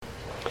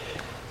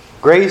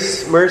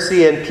Grace,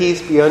 mercy, and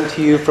peace be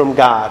unto you from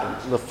God,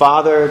 the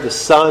Father, the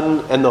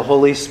Son, and the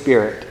Holy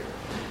Spirit.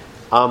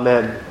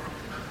 Amen.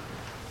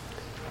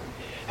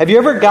 Have you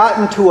ever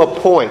gotten to a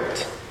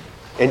point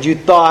and you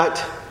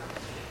thought,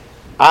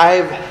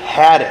 I've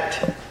had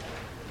it.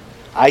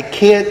 I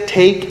can't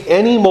take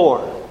any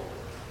more?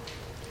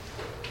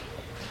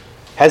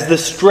 Has the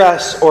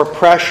stress or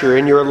pressure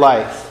in your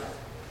life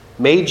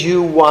made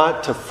you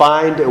want to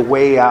find a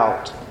way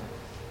out?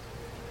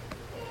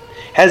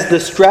 Has the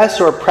stress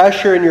or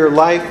pressure in your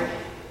life,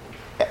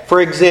 for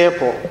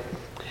example,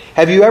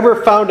 have you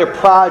ever found a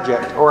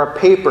project or a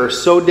paper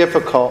so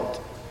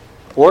difficult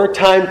or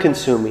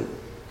time-consuming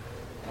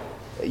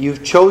that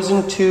you've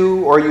chosen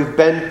to or you've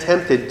been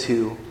tempted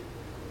to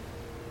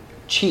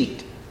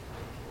cheat?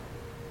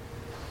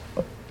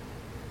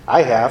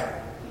 I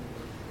have.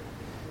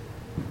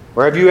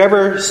 Or have you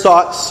ever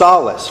sought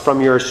solace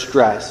from your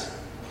stress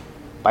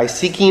by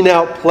seeking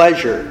out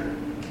pleasure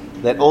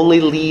that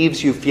only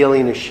leaves you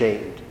feeling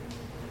ashamed?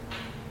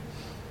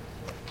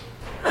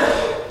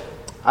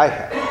 I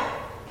have.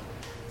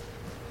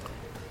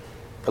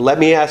 But let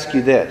me ask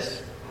you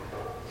this.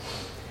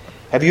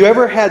 Have you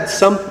ever had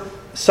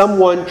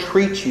someone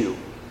treat you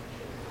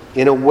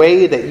in a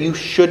way that you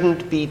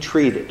shouldn't be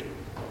treated?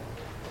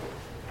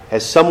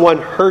 Has someone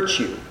hurt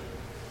you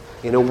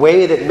in a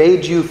way that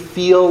made you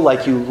feel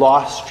like you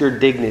lost your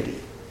dignity?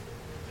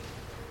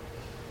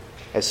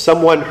 Has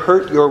someone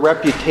hurt your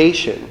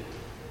reputation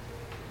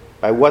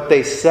by what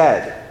they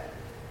said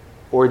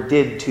or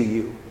did to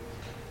you?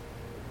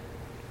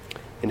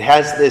 And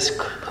has this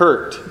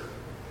hurt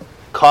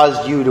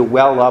caused you to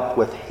well up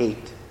with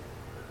hate?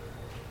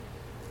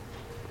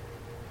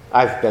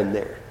 I've been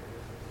there.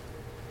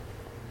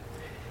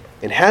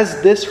 And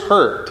has this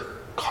hurt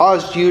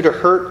caused you to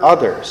hurt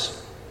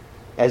others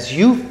as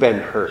you've been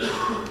hurt?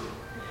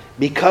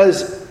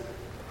 Because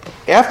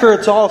after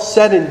it's all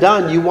said and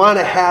done, you want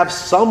to have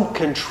some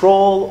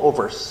control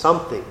over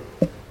something.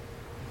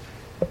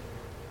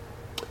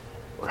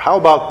 Or how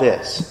about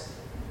this?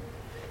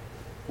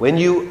 When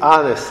you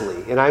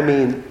honestly, and I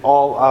mean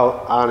all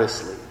out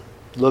honestly,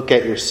 look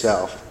at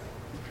yourself,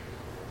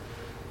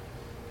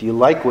 do you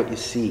like what you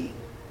see?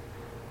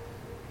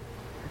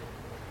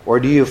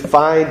 Or do you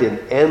find an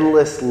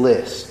endless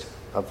list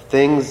of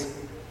things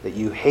that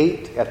you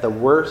hate at the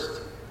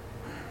worst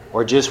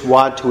or just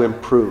want to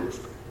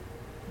improve?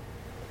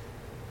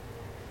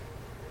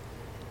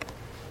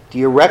 Do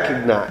you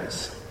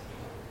recognize,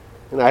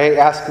 and I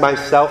ask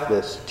myself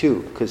this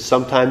too, because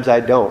sometimes I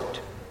don't,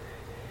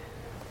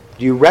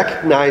 do you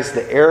recognize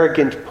the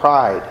arrogant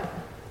pride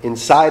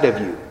inside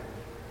of you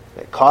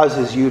that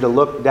causes you to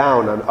look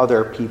down on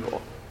other people?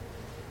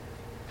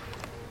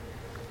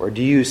 Or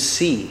do you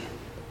see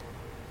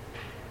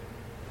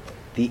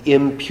the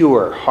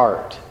impure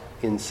heart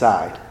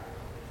inside?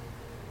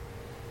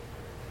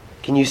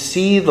 Can you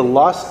see the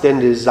lust and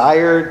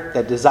desire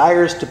that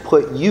desires to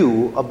put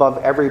you above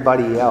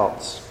everybody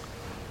else?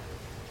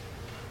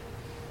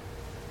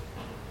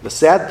 The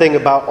sad thing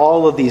about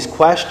all of these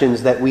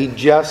questions that we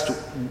just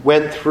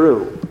went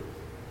through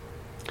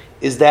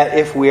is that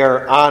if we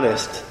are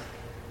honest,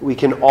 we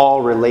can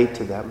all relate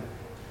to them.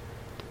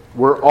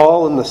 We're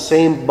all in the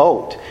same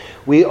boat.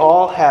 We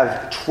all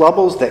have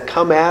troubles that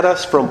come at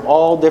us from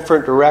all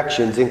different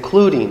directions,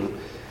 including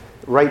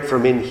right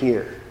from in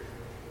here.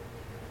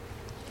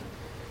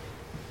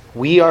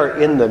 We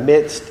are in the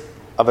midst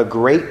of a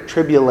great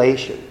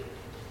tribulation,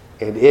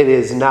 and it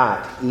is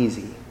not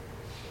easy.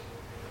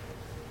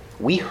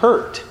 We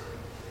hurt.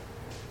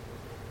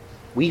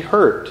 We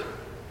hurt.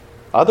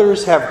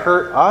 Others have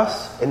hurt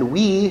us, and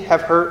we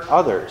have hurt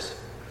others.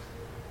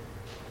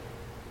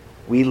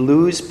 We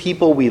lose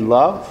people we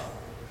love,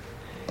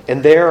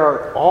 and there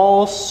are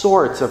all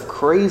sorts of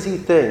crazy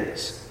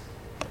things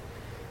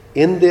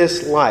in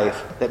this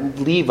life that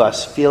leave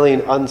us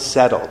feeling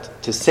unsettled,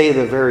 to say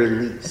the very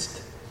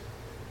least.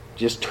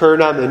 Just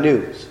turn on the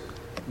news.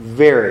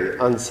 Very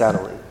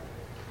unsettling.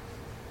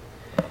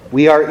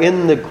 We are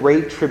in the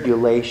great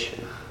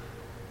tribulation.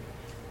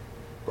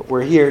 But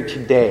we're here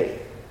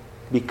today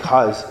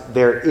because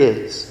there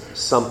is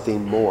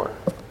something more.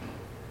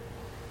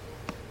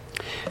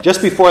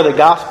 Just before the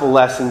gospel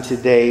lesson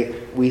today,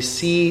 we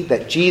see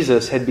that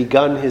Jesus had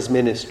begun his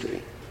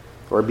ministry,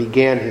 or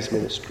began his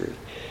ministry.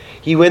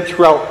 He went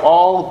throughout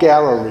all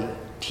Galilee,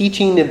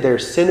 teaching in their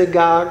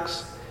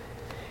synagogues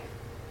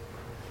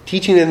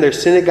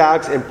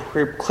and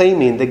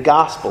proclaiming the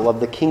gospel of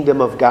the kingdom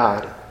of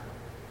God.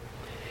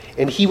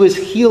 And he was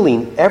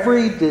healing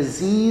every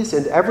disease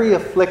and every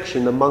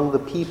affliction among the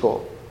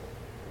people.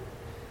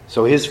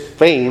 So his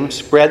fame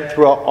spread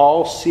throughout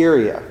all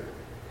Syria,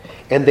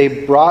 and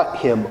they brought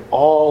him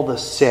all the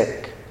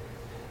sick,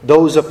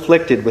 those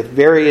afflicted with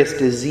various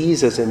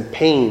diseases and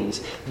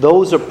pains,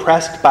 those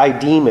oppressed by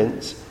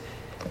demons,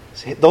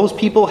 those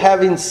people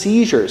having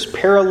seizures,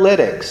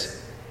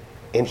 paralytics,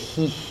 and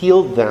he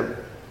healed them.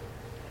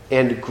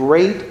 And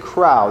great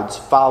crowds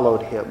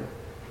followed him.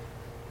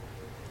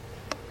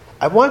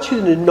 I want you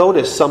to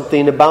notice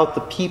something about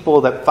the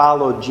people that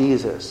followed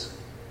Jesus.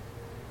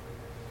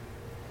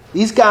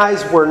 These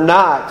guys were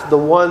not the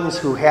ones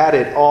who had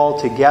it all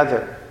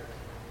together.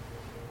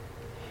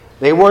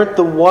 They weren't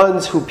the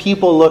ones who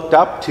people looked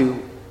up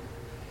to.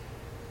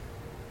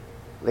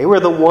 They were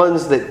the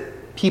ones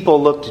that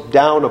people looked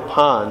down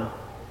upon.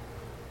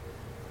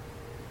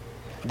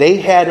 They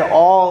had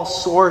all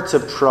sorts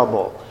of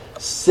trouble,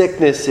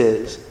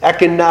 sicknesses,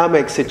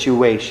 economic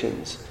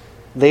situations.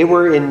 They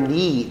were in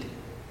need.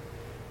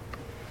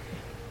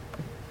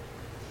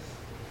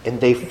 And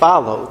they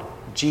followed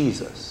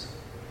Jesus.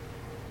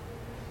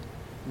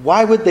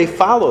 Why would they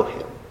follow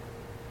him?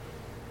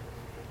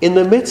 In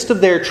the midst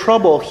of their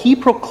trouble, he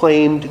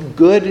proclaimed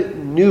good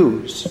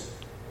news.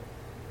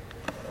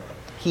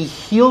 He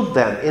healed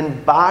them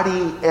in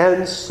body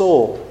and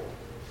soul.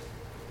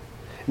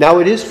 Now,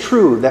 it is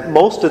true that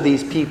most of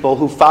these people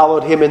who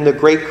followed him in the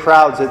great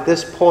crowds at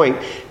this point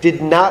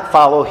did not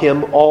follow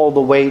him all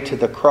the way to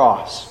the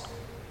cross.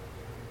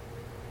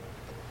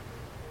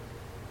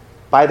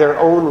 By their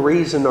own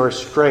reason or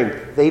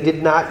strength, they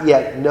did not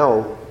yet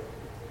know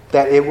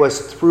that it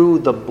was through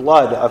the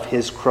blood of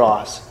his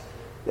cross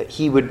that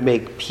he would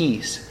make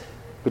peace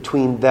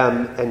between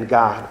them and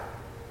God.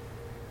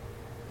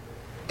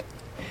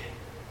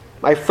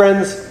 My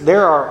friends,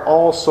 there are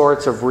all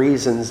sorts of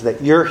reasons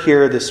that you're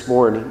here this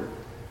morning.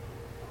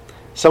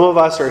 Some of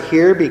us are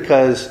here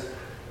because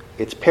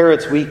it's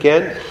Parents'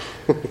 Weekend,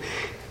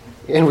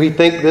 and we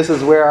think this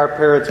is where our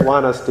parents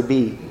want us to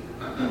be.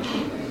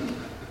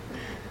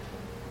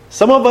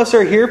 Some of us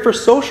are here for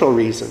social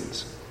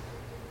reasons.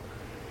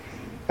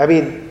 I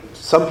mean,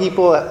 some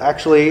people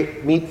actually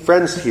meet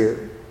friends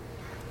here.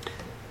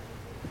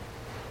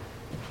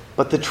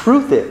 But the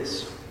truth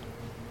is,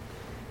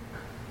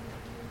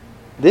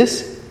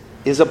 this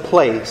is a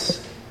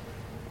place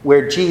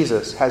where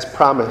Jesus has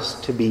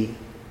promised to be.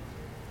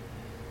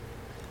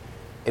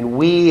 And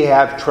we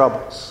have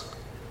troubles.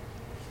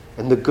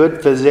 And the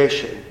good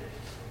physician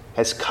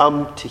has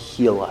come to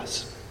heal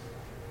us.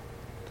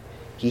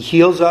 He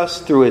heals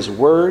us through his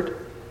word,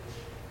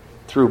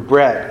 through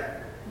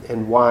bread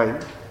and wine.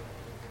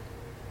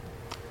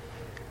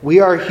 We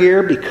are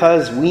here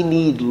because we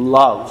need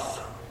love.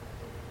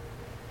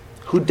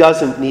 Who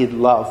doesn't need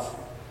love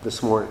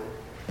this morning?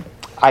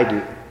 I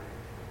do.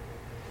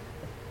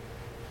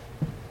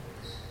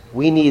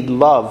 We need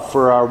love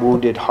for our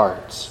wounded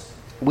hearts.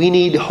 We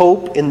need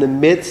hope in the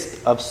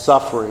midst of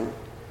suffering.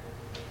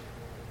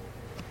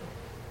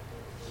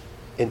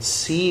 And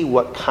see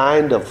what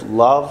kind of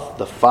love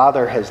the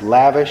Father has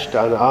lavished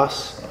on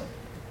us,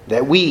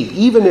 that we,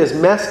 even as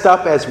messed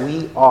up as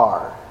we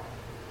are,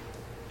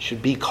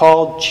 should be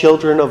called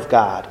children of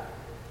God.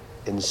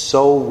 And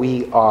so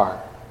we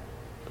are.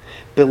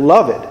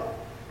 Beloved,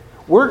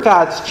 we're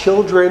God's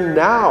children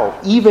now,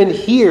 even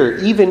here,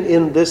 even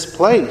in this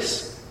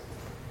place.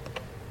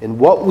 And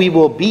what we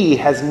will be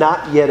has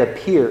not yet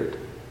appeared.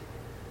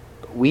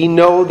 But we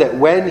know that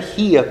when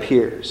he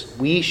appears,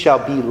 we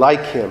shall be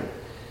like him,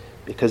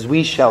 because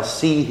we shall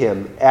see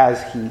him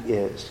as he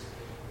is.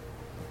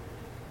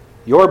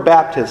 Your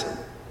baptism,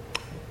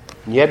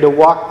 you had to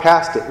walk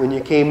past it when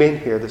you came in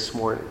here this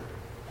morning.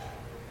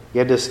 You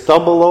had to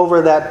stumble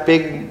over that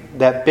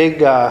big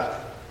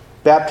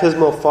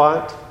baptismal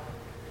font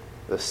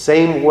the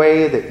same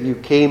way that you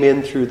came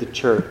in through the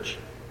church.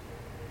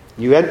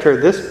 You enter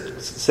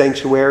this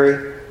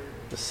sanctuary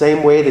the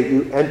same way that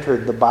you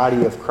entered the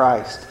body of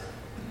Christ,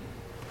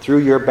 through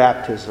your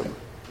baptism.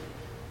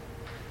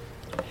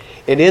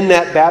 And in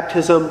that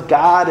baptism,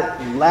 God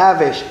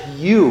lavished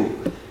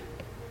you,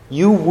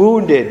 you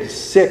wounded,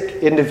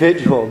 sick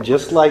individual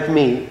just like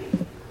me.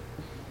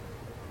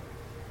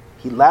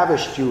 He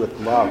lavished you with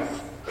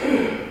love.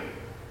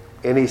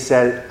 And he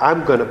said,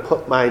 I'm going to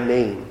put my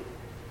name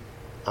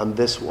on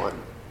this one.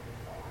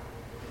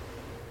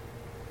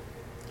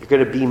 You're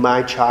going to be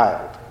my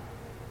child.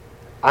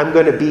 I'm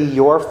going to be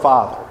your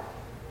father.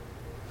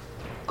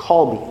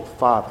 Call me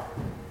Father.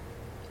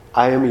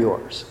 I am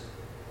yours.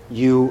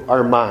 You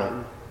are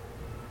mine.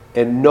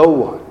 And no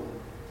one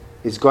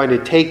is going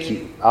to take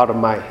you out of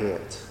my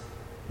hands.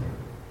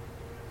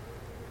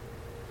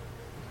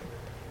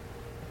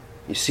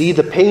 You see,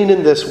 the pain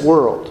in this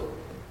world,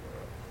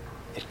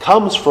 it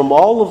comes from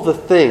all of the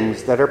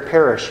things that are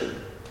perishing,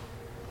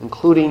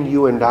 including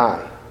you and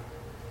I.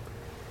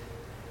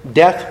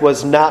 Death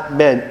was not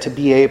meant to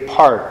be a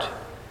part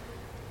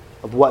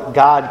of what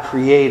God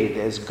created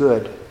as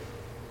good.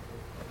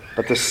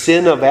 But the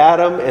sin of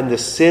Adam and the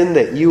sin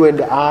that you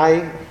and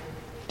I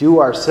do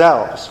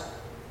ourselves,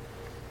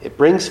 it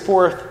brings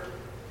forth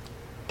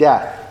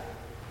death,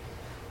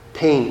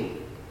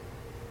 pain,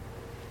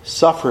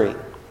 suffering,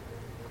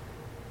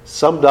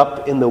 summed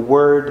up in the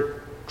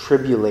word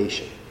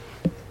tribulation.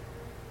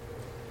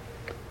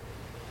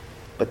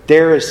 But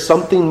there is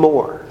something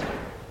more,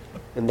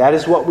 and that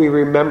is what we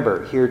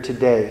remember here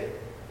today.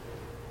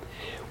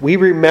 We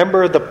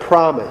remember the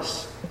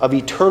promise of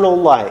eternal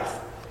life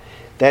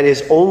that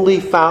is only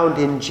found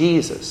in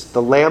Jesus,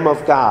 the Lamb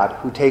of God,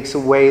 who takes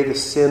away the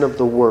sin of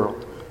the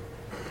world.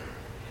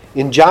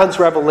 In John's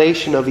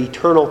revelation of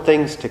eternal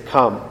things to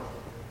come,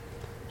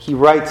 he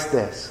writes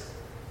this: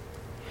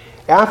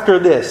 After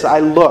this I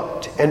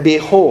looked, and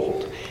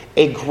behold,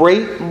 a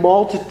great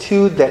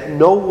multitude that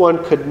no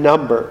one could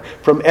number,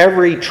 from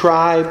every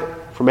tribe,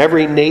 from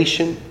every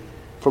nation,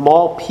 from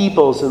all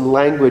peoples and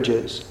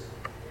languages.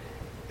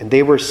 And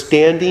they were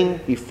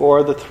standing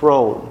before the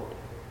throne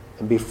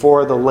and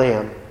before the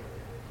Lamb.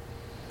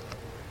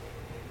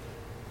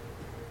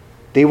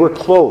 They were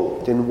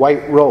clothed in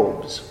white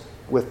robes,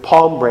 with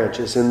palm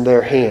branches in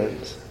their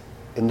hands.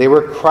 And they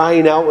were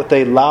crying out with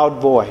a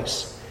loud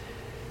voice,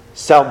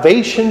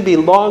 "Salvation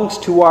belongs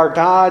to our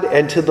God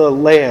and to the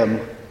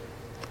Lamb."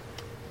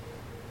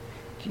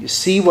 Do you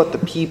see what the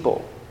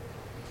people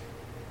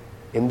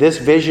in this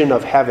vision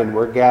of heaven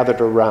were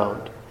gathered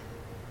around?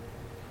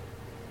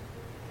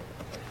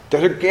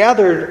 They're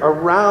gathered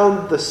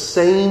around the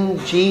same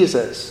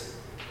Jesus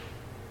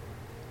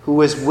who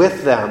was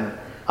with them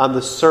on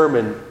the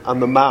Sermon on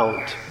the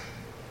Mount.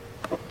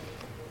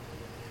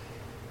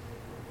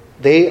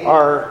 They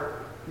are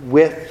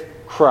with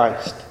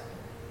Christ,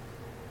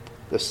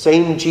 the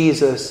same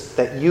Jesus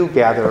that you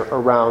gather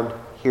around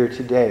here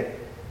today.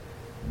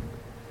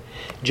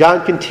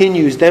 John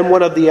continues, "Then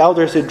one of the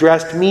elders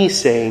addressed me,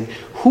 saying,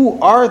 'Who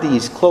are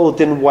these clothed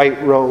in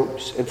white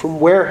robes, and from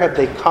where have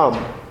they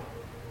come?'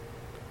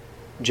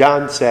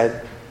 John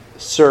said,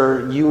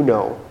 'Sir, you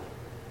know.'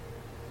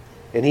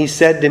 And he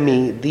said to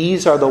me,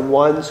 'These are the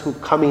ones who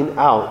coming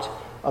out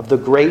of the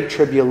great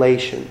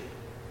tribulation.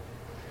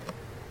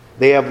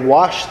 They have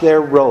washed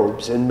their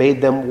robes and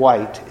made them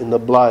white in the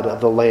blood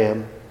of the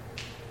Lamb.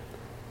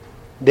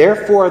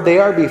 Therefore they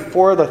are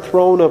before the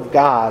throne of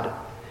God,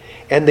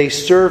 and they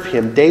serve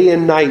him day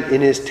and night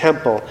in his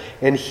temple,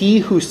 and he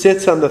who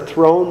sits on the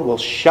throne will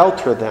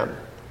shelter them.'"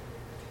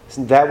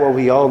 Isn't that what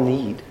we all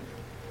need?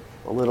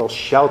 A little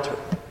shelter.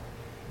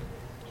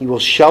 "He will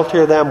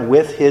shelter them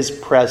with his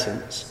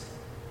presence.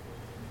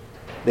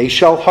 They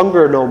shall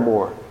hunger no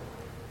more,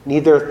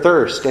 neither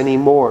thirst any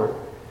more.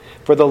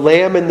 For the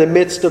Lamb in the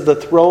midst of the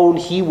throne,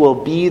 he will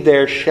be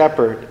their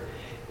shepherd,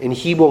 and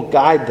he will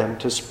guide them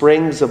to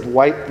springs of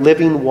white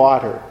living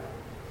water."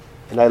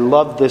 And I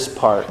love this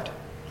part.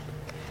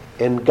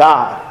 "And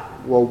God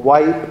will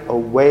wipe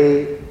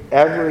away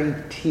every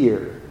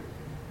tear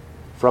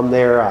from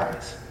their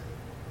eyes."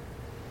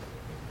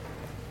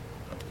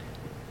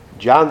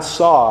 John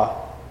saw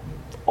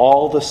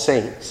all the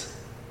saints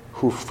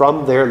who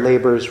from their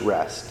labors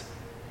rest.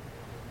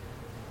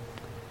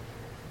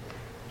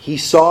 He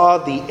saw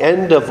the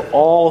end of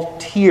all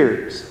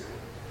tears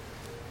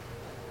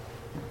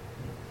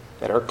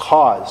that are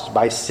caused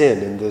by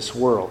sin in this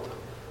world.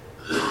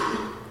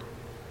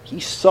 He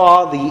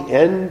saw the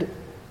end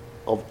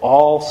of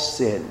all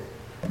sin.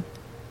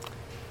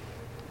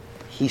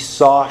 He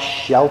saw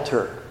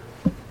shelter,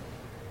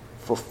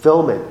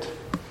 fulfillment.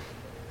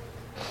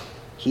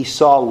 He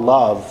saw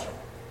love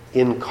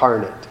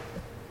incarnate.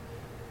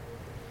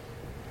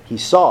 He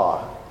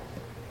saw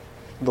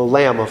the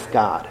Lamb of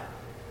God.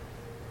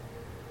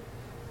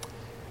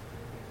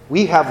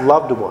 We have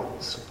loved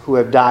ones who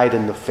have died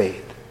in the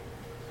faith.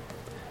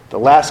 The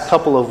last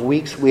couple of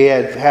weeks we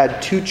have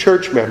had 2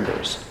 church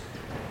members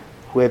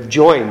who have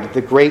joined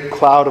the great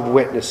cloud of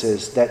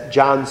witnesses that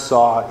John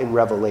saw in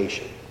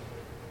Revelation.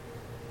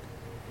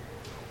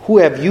 Who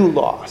have you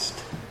lost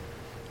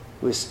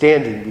who is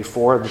standing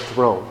before the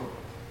throne?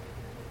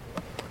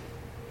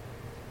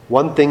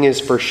 One thing is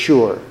for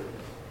sure.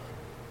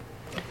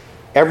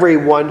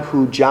 Everyone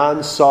who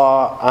John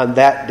saw on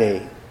that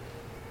day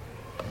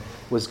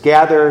was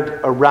gathered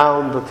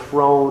around the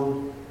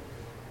throne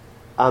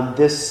on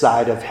this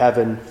side of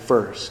heaven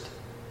first.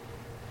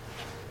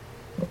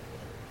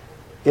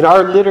 In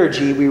our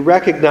liturgy, we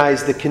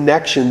recognize the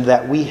connection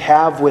that we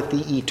have with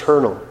the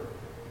eternal,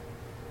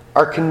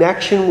 our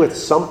connection with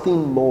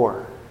something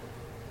more,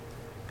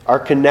 our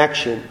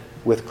connection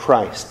with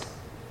Christ.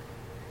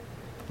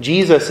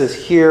 Jesus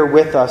is here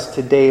with us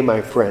today,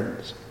 my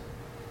friends.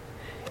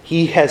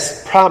 He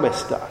has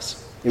promised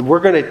us, and we're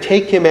going to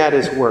take him at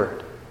his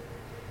word.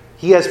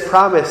 He has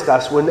promised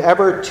us,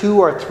 whenever 2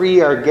 or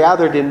 3 are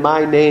gathered in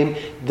my name,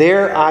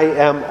 there I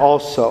am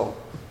also.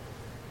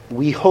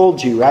 We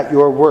hold you at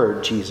your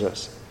word,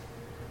 Jesus.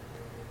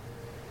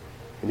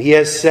 And he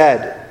has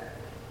said,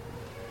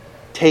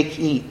 "Take,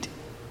 eat.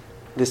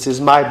 This is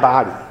my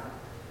body,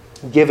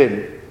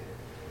 given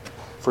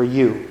for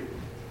you."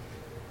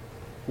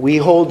 We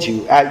hold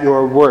you at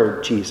your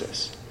word,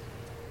 Jesus.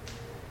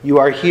 You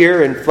are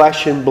here in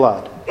flesh and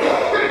blood.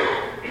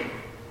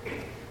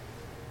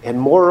 And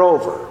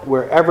moreover,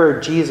 wherever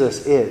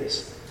Jesus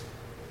is,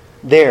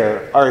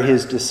 there are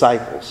his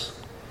disciples.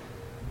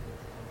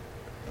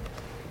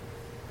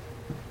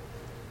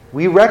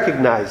 We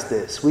recognize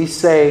this. We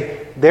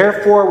say,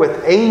 "Therefore,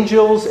 with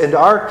angels and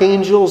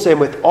archangels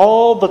and with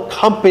all the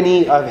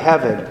company of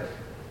heaven,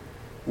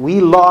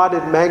 we laud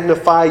and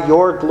magnify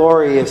your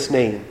glorious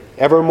name,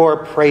 evermore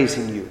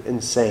praising you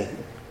and saying."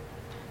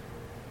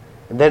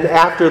 And then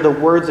after the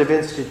words of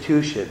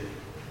institution,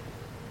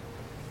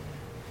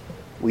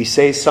 we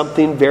say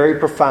something very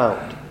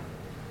profound.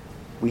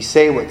 We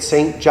say what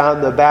St.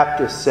 John the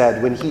Baptist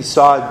said when he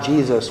saw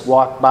Jesus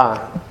walk by.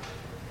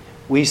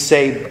 we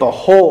say,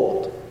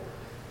 "Behold,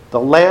 the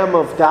Lamb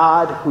of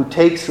God who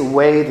takes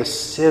away the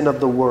sin of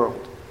the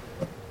world.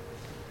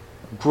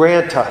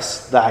 Grant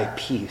us thy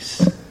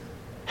peace.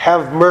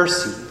 Have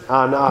mercy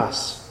on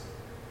us."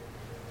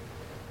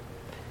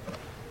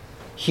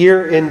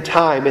 Here in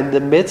time, in the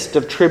midst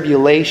of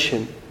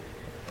tribulation,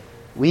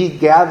 we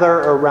gather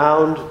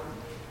around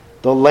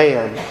the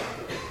Lamb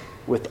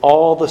with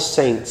all the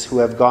saints who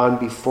have gone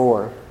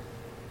before.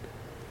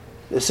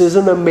 This is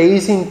an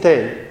amazing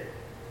thing.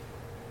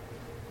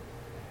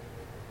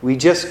 We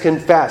just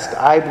confessed,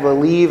 I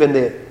believe in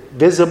the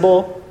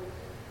visible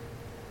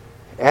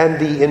and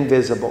the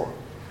invisible.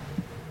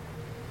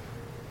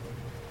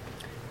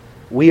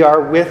 We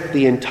are with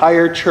the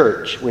entire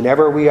church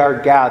whenever we are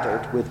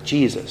gathered with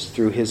Jesus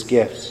through his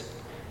gifts.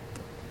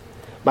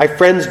 My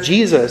friends,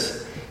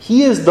 Jesus,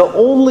 he is the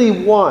only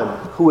one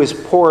who is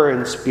poor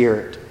in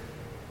spirit.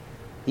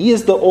 He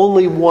is the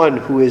only one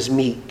who is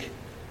meek.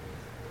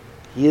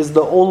 He is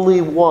the only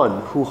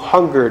one who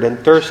hungered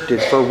and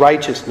thirsted for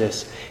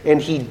righteousness,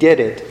 and he did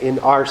it in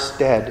our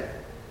stead.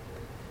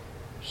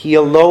 He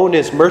alone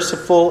is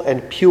merciful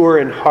and pure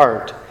in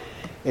heart,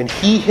 and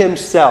he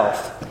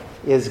himself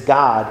is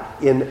God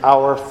in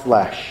our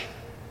flesh.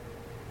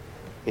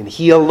 And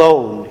he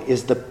alone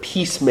is the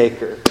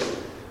peacemaker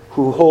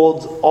who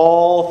holds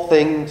all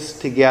things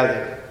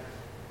together,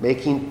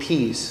 making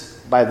peace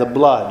by the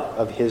blood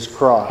of his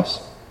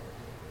cross.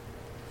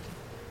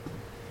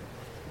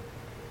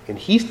 And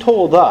he's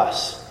told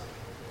us,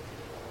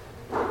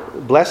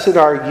 blessed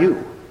are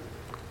you.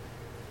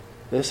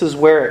 This is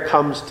where it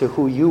comes to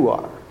who you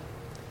are.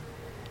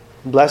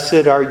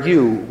 Blessed are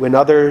you when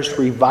others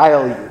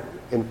revile you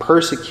and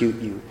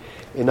persecute you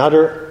and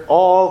utter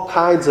all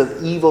kinds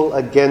of evil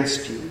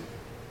against you,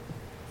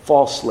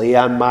 falsely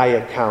on my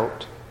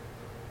account.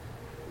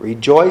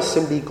 Rejoice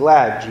and be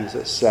glad,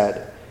 Jesus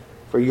said,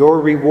 for your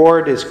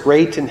reward is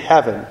great in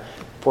heaven,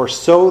 for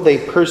so they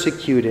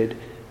persecuted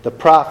the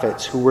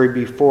prophets who were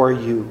before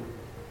you.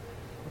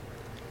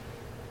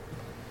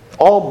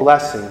 All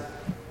blessing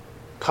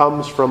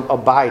comes from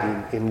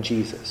abiding in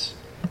Jesus.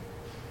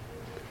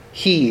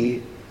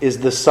 He is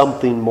the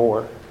something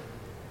more.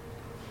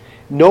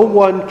 No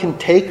one can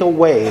take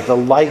away the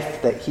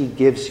life that he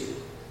gives you.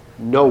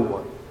 No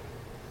one.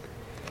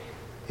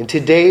 And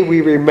today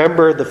we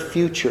remember the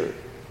future.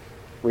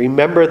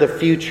 Remember the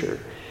future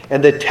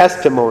and the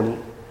testimony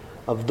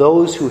of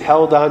those who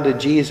held on to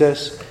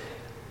Jesus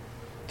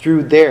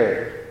through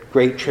their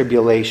great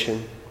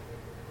tribulation.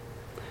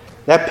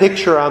 That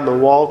picture on the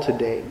wall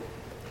today,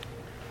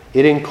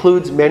 it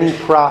includes many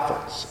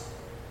prophets,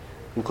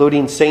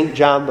 including St.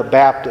 John the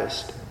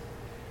Baptist,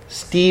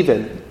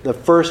 Stephen, the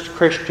first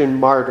Christian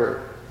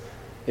martyr,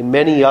 and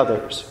many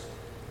others.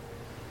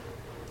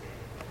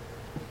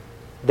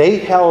 They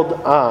held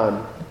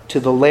on to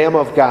the Lamb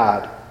of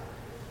God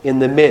in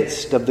the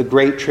midst of the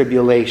great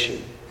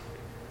tribulation.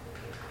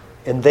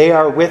 And they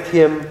are with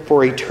him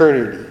for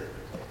eternity,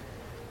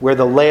 where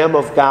the Lamb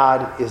of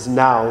God is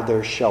now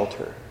their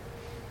shelter.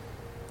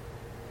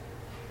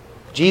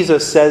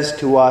 Jesus says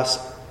to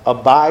us,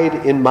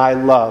 abide in my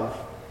love.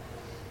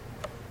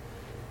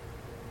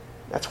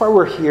 That's why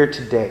we're here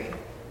today.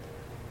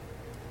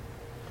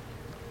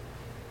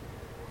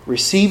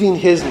 Receiving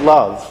his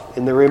love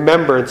in the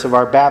remembrance of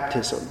our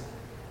baptism,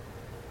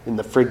 in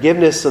the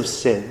forgiveness of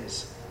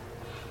sins,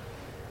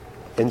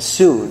 and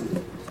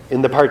soon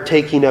in the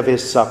partaking of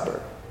his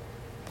supper.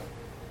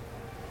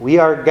 We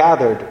are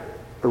gathered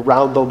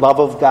around the love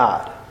of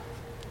God.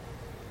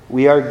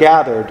 We are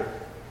gathered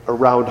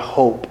around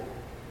hope.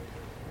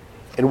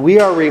 And we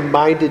are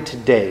reminded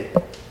today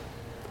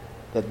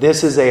that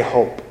this is a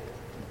hope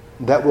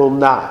that will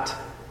not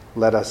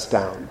let us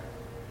down.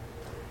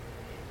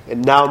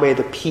 And now may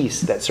the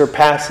peace that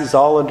surpasses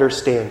all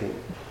understanding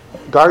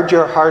guard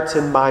your hearts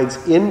and minds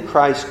in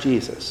Christ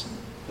Jesus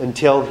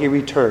until he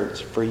returns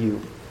for you.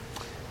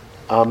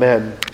 Amen.